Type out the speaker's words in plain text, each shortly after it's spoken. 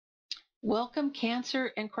Welcome,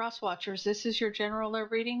 Cancer and Cross Watchers. This is your general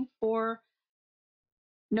love reading for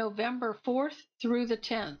November 4th through the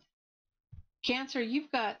 10th. Cancer,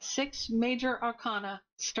 you've got 6 major arcana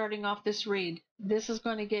starting off this read. This is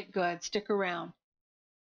going to get good. Stick around.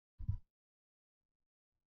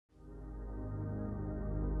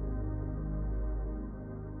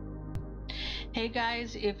 Hey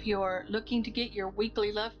guys, if you're looking to get your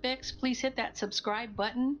weekly love fix, please hit that subscribe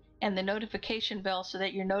button and the notification bell so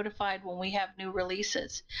that you're notified when we have new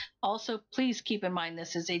releases. Also, please keep in mind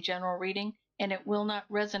this is a general reading and it will not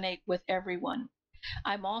resonate with everyone.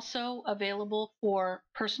 I'm also available for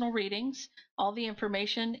personal readings. All the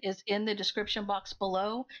information is in the description box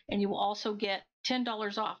below, and you will also get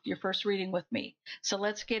 $10 off your first reading with me. So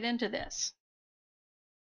let's get into this.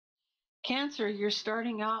 Cancer, you're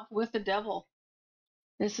starting off with the devil.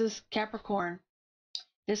 This is Capricorn.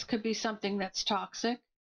 This could be something that's toxic.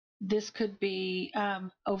 This could be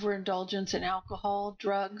overindulgence in alcohol,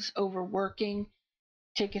 drugs, overworking.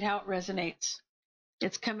 Take it how it resonates.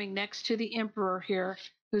 It's coming next to the Emperor here,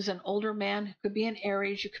 who's an older man, who could be an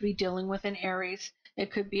Aries. You could be dealing with an Aries.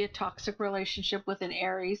 It could be a toxic relationship with an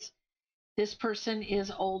Aries. This person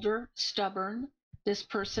is older, stubborn. This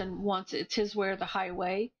person wants it's his way or the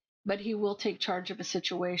highway, but he will take charge of a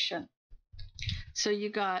situation. So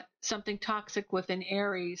you got something toxic with an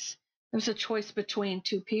Aries. There's a choice between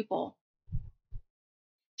two people.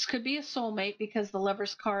 This could be a soulmate because the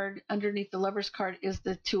Lover's card, underneath the Lover's card is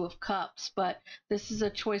the Two of Cups, but this is a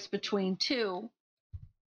choice between two.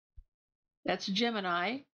 That's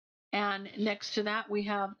Gemini. And next to that, we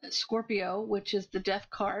have Scorpio, which is the Death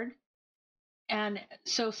card. And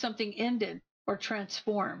so something ended or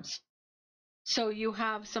transforms. So you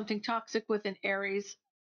have something toxic with an Aries.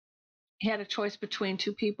 He had a choice between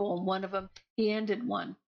two people, and one of them, he ended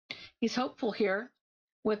one. He's hopeful here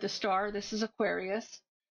with the star. This is Aquarius.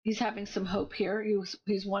 He's having some hope here.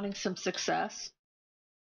 He's wanting some success.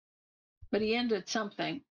 But he ended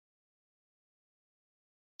something.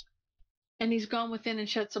 And he's gone within and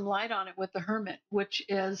shed some light on it with the Hermit, which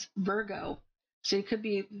is Virgo. So you could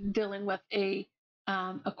be dealing with a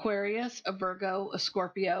Aquarius, a Virgo, a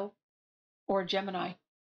Scorpio, or a Gemini,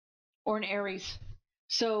 or an Aries.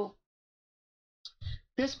 So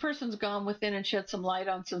this person's gone within and shed some light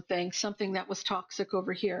on some things, something that was toxic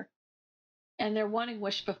over here. And they're wanting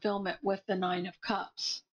wish fulfillment with the Nine of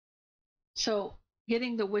Cups. So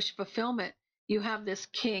getting the wish fulfillment, you have this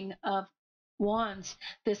King of Wands.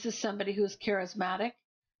 This is somebody who's charismatic.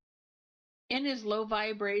 In his low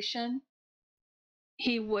vibration,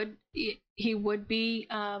 he would be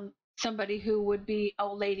somebody who would be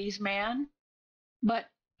a ladies' man. But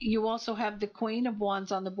you also have the Queen of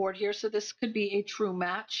Wands on the board here, so this could be a true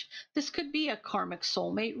match. This could be a karmic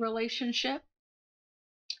soulmate relationship.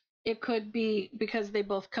 It could be because they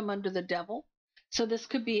both come under the devil. So this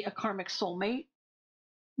could be a karmic soulmate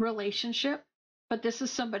relationship. But this is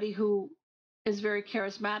somebody who is very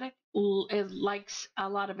charismatic, likes a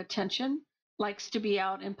lot of attention, likes to be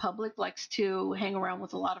out in public, likes to hang around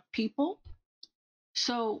with a lot of people.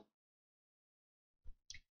 So,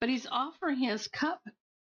 but he's offering his cup.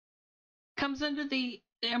 Comes under the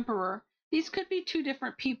Emperor. These could be two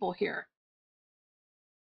different people here.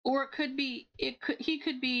 Or it could be, he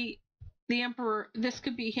could be the Emperor. This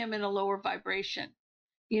could be him in a lower vibration,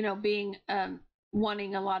 being,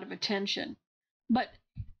 wanting a lot of attention. But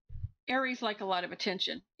Aries like a lot of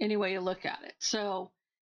attention, any way you look at it. So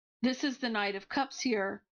this is the Knight of Cups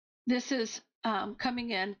here. This is coming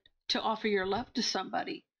in to offer your love to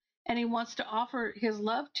somebody. And he wants to offer his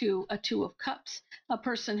love to a Two of Cups, a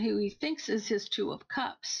person who he thinks is his Two of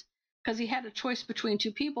Cups, because he had a choice between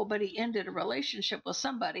two people, but he ended a relationship with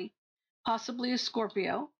somebody, possibly a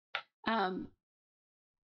Scorpio.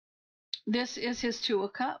 This is his Two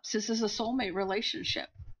of Cups. This is a soulmate relationship.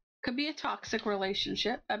 Could be a toxic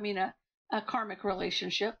relationship. I mean, a karmic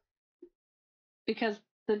relationship, because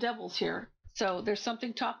the devil's here. So there's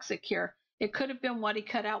something toxic here. It could have been what he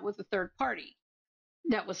cut out with a third party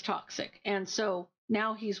that was toxic. And so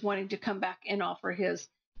now he's wanting to come back and offer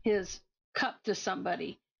his cup to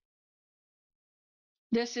somebody.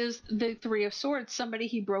 This is the Three of Swords. Somebody,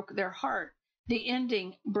 he broke their heart. The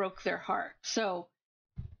ending broke their heart. So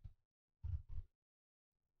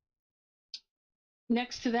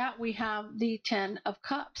next to that, we have the Ten of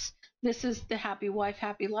Cups. This is the Happy Wife,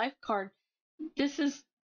 Happy Life card. This is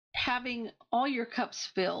having all your cups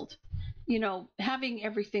filled, having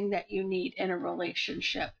everything that you need in a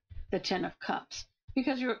relationship, the Ten of Cups,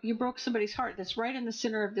 because you broke somebody's heart. That's right in the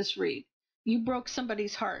center of this read. You broke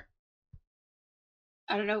somebody's heart.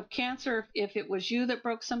 I don't know, Cancer, if it was you that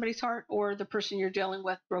broke somebody's heart or the person you're dealing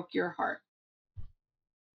with broke your heart.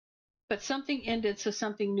 but something ended so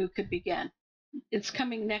something new could begin. It's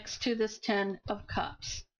coming next to this 10 of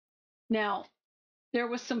Cups. Now, there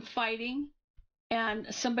was some fighting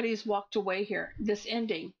and somebody's walked away here. This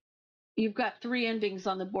ending. You've got 3 endings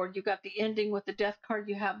on the board. You've got the ending with the Death card,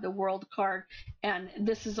 you have the World card, and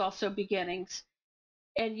this is also beginnings.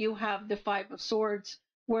 And you have the 5 of Swords,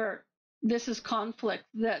 where this is conflict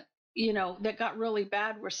that, that got really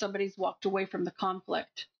bad, where somebody's walked away from the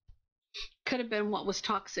conflict. Could have been what was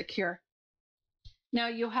toxic here. Now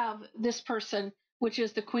you have this person, which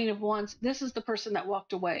is the Queen of Wands. This is the person that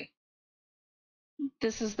walked away.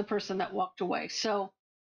 This is the person that walked away. So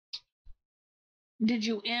did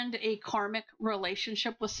you end a karmic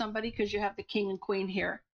relationship with somebody? Because you have the King and Queen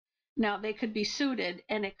here. Now they could be suited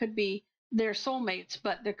and it could be their soulmates,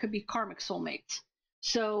 but there could be karmic soulmates.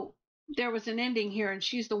 So there was an ending here and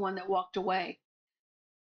she's the one that walked away.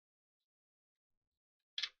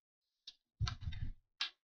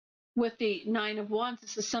 With the 9 of Wands,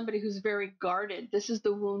 this is somebody who's very guarded. This is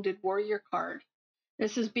the Wounded Warrior card.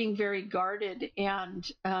 This is being very guarded and,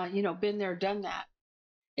 been there, done that.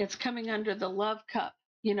 It's coming under the Love cup,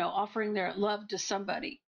 offering their love to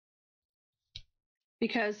somebody.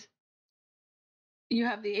 Because you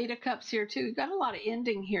have the 8 of Cups here too. You've got a lot of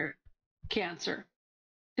ending here, Cancer.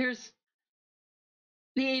 There's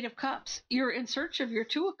the 8 of Cups. You're in search of your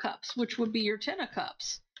 2 of Cups, which would be your 10 of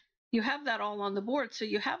Cups. You have that all on the board. So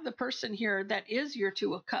you have the person here that is your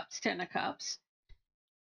 2 of Cups, 10 of Cups.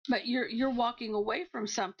 But you're walking away from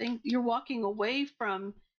something. You're walking away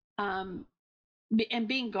from and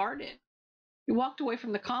being guarded. You walked away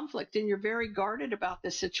from the conflict and you're very guarded about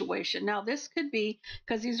this situation. Now, this could be,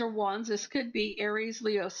 because these are wands, this could be Aries,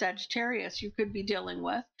 Leo, Sagittarius you could be dealing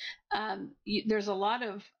with. There's a lot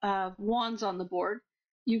of wands on the board.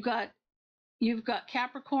 You've got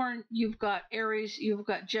Capricorn, you've got Aries, you've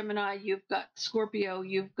got Gemini, you've got Scorpio,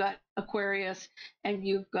 you've got Aquarius, and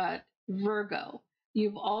you've got Virgo.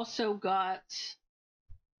 You've also got,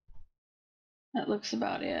 that looks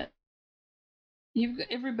about it.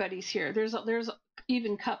 Everybody's here. There's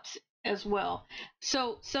even Cups as well.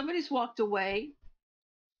 So somebody's walked away,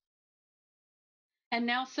 and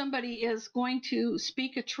now somebody is going to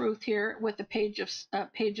speak a truth here with the Page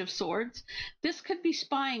of Swords. This could be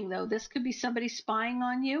spying, though. This could be somebody spying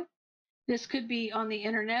on you. This could be on the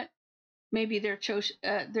internet. Maybe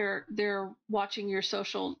they're watching your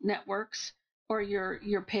social networks or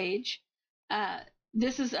your page.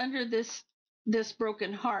 This is under this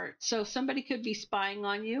broken heart. So somebody could be spying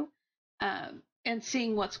on you and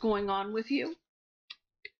seeing what's going on with you.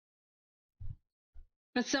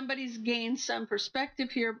 But somebody's gained some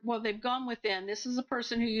perspective here. Well, they've gone within. This is a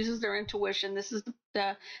person who uses their intuition. This is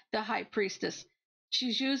the High Priestess.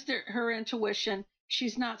 She's used her intuition.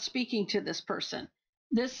 She's not speaking to this person.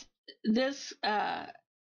 This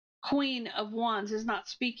Queen of Wands is not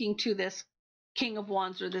speaking to this King of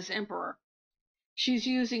Wands or this Emperor. She's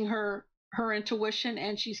using her intuition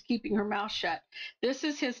and she's keeping her mouth shut. This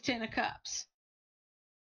is his 10 of Cups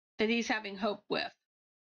that he's having hope with.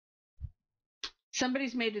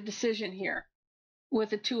 Somebody's made a decision here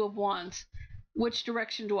with the 2 of Wands. Which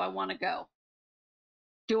direction do I want to go?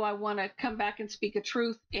 Do I want to come back and speak a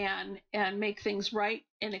truth and make things right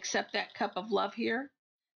and accept that cup of love here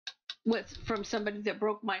from somebody that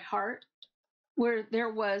broke my heart, where there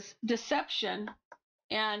was deception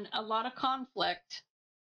and a lot of conflict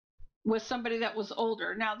with somebody that was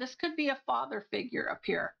older? Now, this could be a father figure up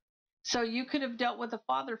here. So you could have dealt with a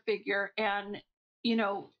father figure and,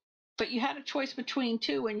 but you had a choice between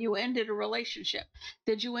 2 and you ended a relationship.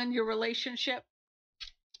 Did you end your relationship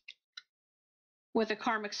with a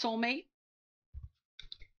karmic soulmate?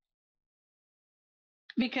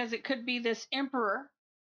 Because it could be this Emperor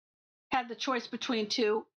had the choice between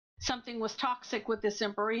 2. Something was toxic with this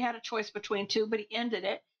Emperor. He had a choice between 2, but he ended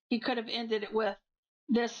it. He could have ended it with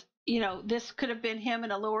this, this could have been him in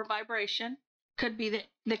a lower vibration. Could be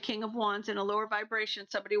the King of Wands in a lower vibration.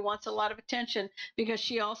 Somebody wants a lot of attention because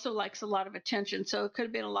she also likes a lot of attention. So it could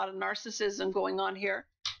have been a lot of narcissism going on here.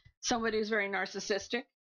 Somebody who's very narcissistic.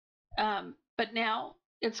 But now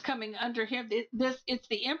it's coming under him. It's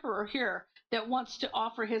the Emperor here that wants to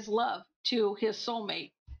offer his love to his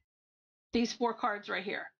soulmate. These 4 cards right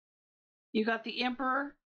here. You got the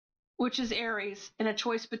Emperor, which is Aries, and a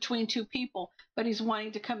choice between 2 people, but he's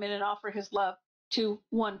wanting to come in and offer his love to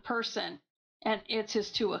one person, and it's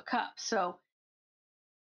his 2 of Cups. So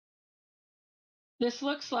this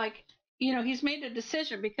looks like, he's made a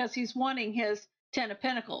decision because he's wanting his 10 of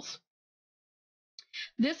Pentacles.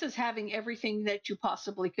 This is having everything that you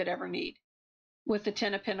possibly could ever need with the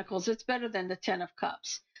 10 of Pentacles. It's better than the 10 of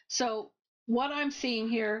Cups. So what I'm seeing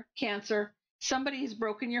here, Cancer, Somebody has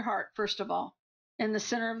broken your heart, first of all. In the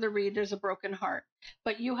center of the reed, there's a broken heart.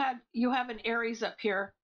 But you have an Aries up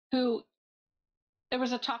here who there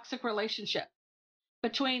was a toxic relationship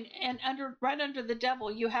between, and right under the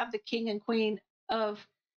devil, you have the king and queen of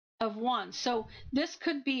wands. So this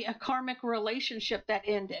could be a karmic relationship that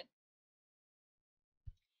ended.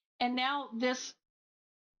 And now this,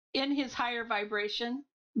 in his higher vibration,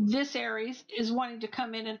 this Aries is wanting to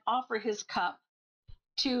come in and offer his cup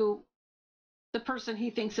to the person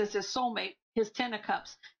he thinks is his soulmate, his Ten of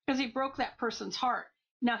Cups, because he broke that person's heart.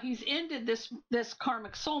 Now he's ended this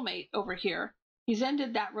karmic soulmate over here. He's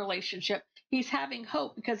ended that relationship. He's having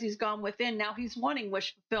hope because he's gone within. Now he's wanting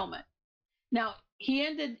wish fulfillment. Now he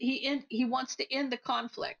wants to end the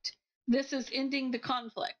conflict. This is ending the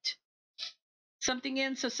conflict. Something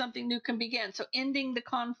ends so something new can begin. So ending the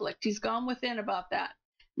conflict. He's gone within about that.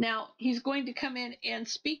 Now he's going to come in and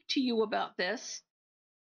speak to you about this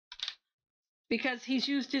because he's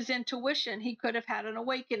used his intuition. He could have had an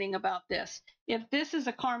awakening about this. If this is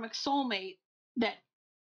a karmic soulmate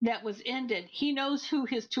that was ended, he knows who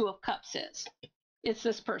his Two of Cups is. It's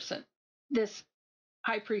this person, this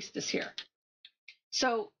high priestess here.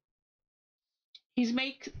 So he's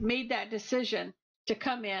made that decision to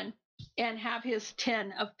come in and have his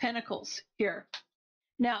 10 of Pentacles here.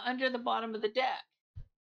 Now, under the bottom of the deck,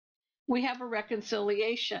 we have a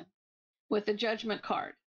reconciliation with the Judgment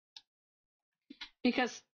card,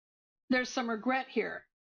 because there's some regret here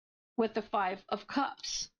with the 5 of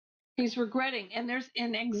Cups. He's regretting, and there's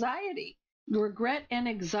an anxiety, regret and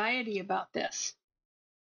anxiety about this.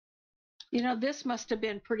 You know, this must have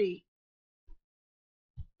been pretty,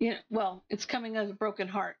 well, it's coming as a broken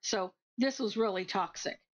heart. So this was really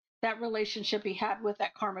toxic. That relationship he had with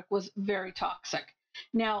that karmic was very toxic.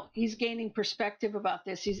 Now he's gaining perspective about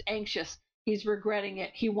this. He's anxious. He's regretting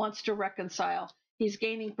it. He wants to reconcile. He's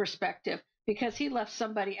gaining perspective because he left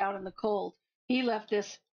somebody out in the cold. He left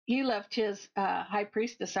his high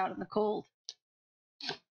priestess out in the cold.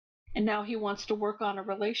 And now he wants to work on a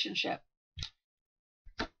relationship.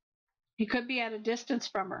 He could be at a distance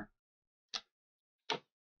from her.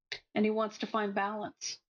 And he wants to find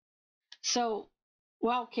balance. So,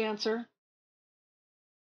 wow, Cancer.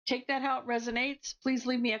 Take that how it resonates. Please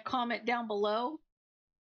leave me a comment down below.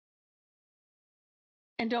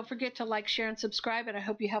 And don't forget to like, share, and subscribe. And I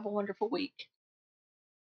hope you have a wonderful week.